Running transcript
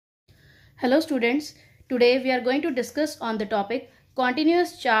Hello students, today we are going to discuss on the topic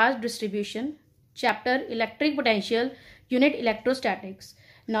continuous charge distribution, chapter electric potential, unit electrostatics.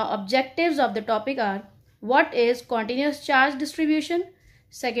 Now objectives of the topic are: what is continuous charge distribution?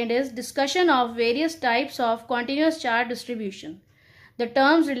 Second is discussion of various types of continuous charge distribution. The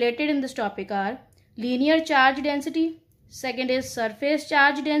terms related in this topic are linear charge density, second is surface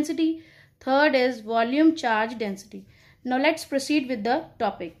charge density, third is volume charge density. Now let's proceed with the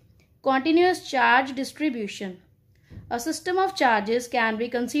topic. Continuous charge distribution. A system of charges can be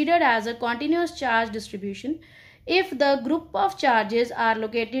considered as a continuous charge distribution if the group of charges are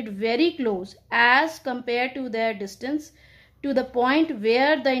located very close as compared to their distance to the point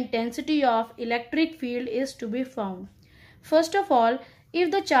where the intensity of electric field is to be found. First of all, if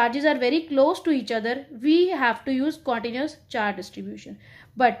the charges are very close to each other, we have to use continuous charge distribution.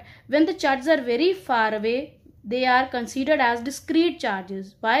 But when the charges are very far away, they are considered as discrete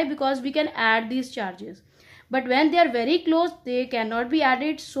charges. Why? Because we can add these charges. But when they are very close, they cannot be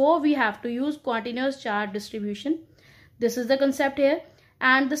added. So we have to use continuous charge distribution. This is the concept here.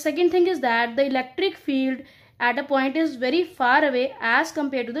 And the second thing is that the electric field at a point is very far away as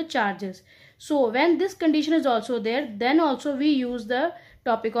compared to the charges. So when this condition is also there, then also we use the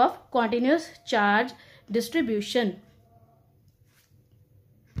topic of continuous charge distribution.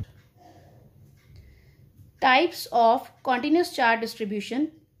 Types of continuous charge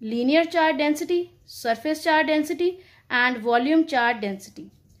distribution: linear charge density, surface charge density, and volume charge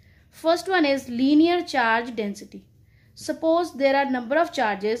density. First one is linear charge density. Suppose there are number of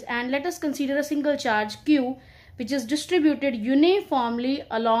charges and let us consider a single charge Q which is distributed uniformly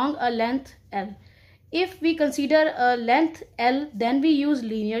along a length L. If we consider a length L, then we use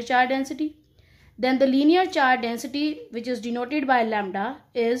linear charge density. Then the linear charge density, which is denoted by lambda,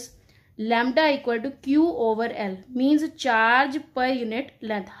 is lambda equal to Q over L, means charge per unit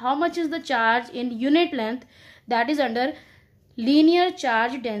length. How much is the charge in unit length? That is under linear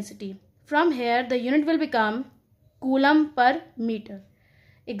charge density. From here the unit will become coulomb per meter.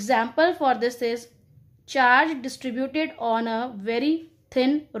 Example for this is charge distributed on a very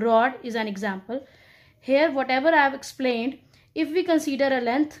thin rod is an example. Here whatever I have explained, if we consider a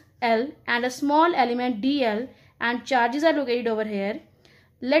length L and a small element dl and charges are located over here,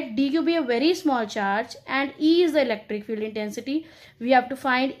 let dq be a very small charge and E is the electric field intensity. We have to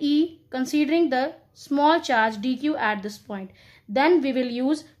find E considering the small charge dq at this point. Then we will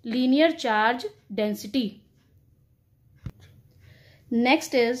use linear charge density.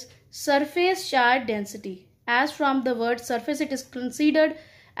 Next is surface charge density. As from the word surface, it is considered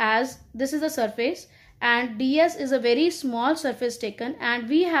as this is a surface and ds is a very small surface taken, and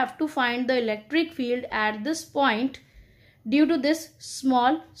we have to find the electric field at this point due to this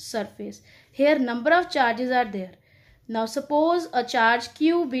small surface. Here number of charges are there. Now suppose a charge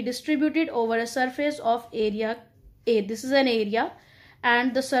Q be distributed over a surface of area A. This is an area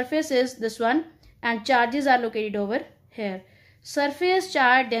and the surface is this one and charges are located over here. Surface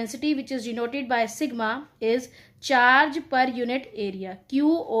charge density, which is denoted by sigma, is charge per unit area, Q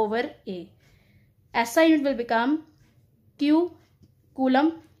over A. SI unit will become Q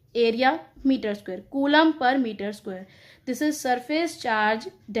coulomb area meter square, coulomb per meter square. This is surface charge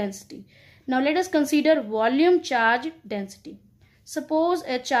density. Now let us consider volume charge density. Suppose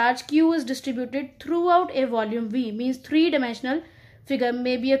a charge Q is distributed throughout a volume V, means three-dimensional figure,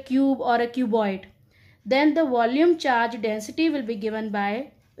 maybe a cube or a cuboid. Then the volume charge density will be given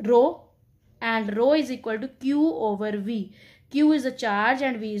by rho, and rho is equal to Q over V. Q is the charge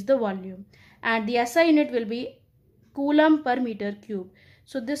and V is the volume. And the SI unit will be coulomb per meter cube.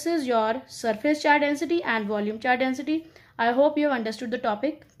 So this is your surface charge density and volume charge density. I hope you have understood the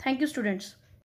topic. Thank you students.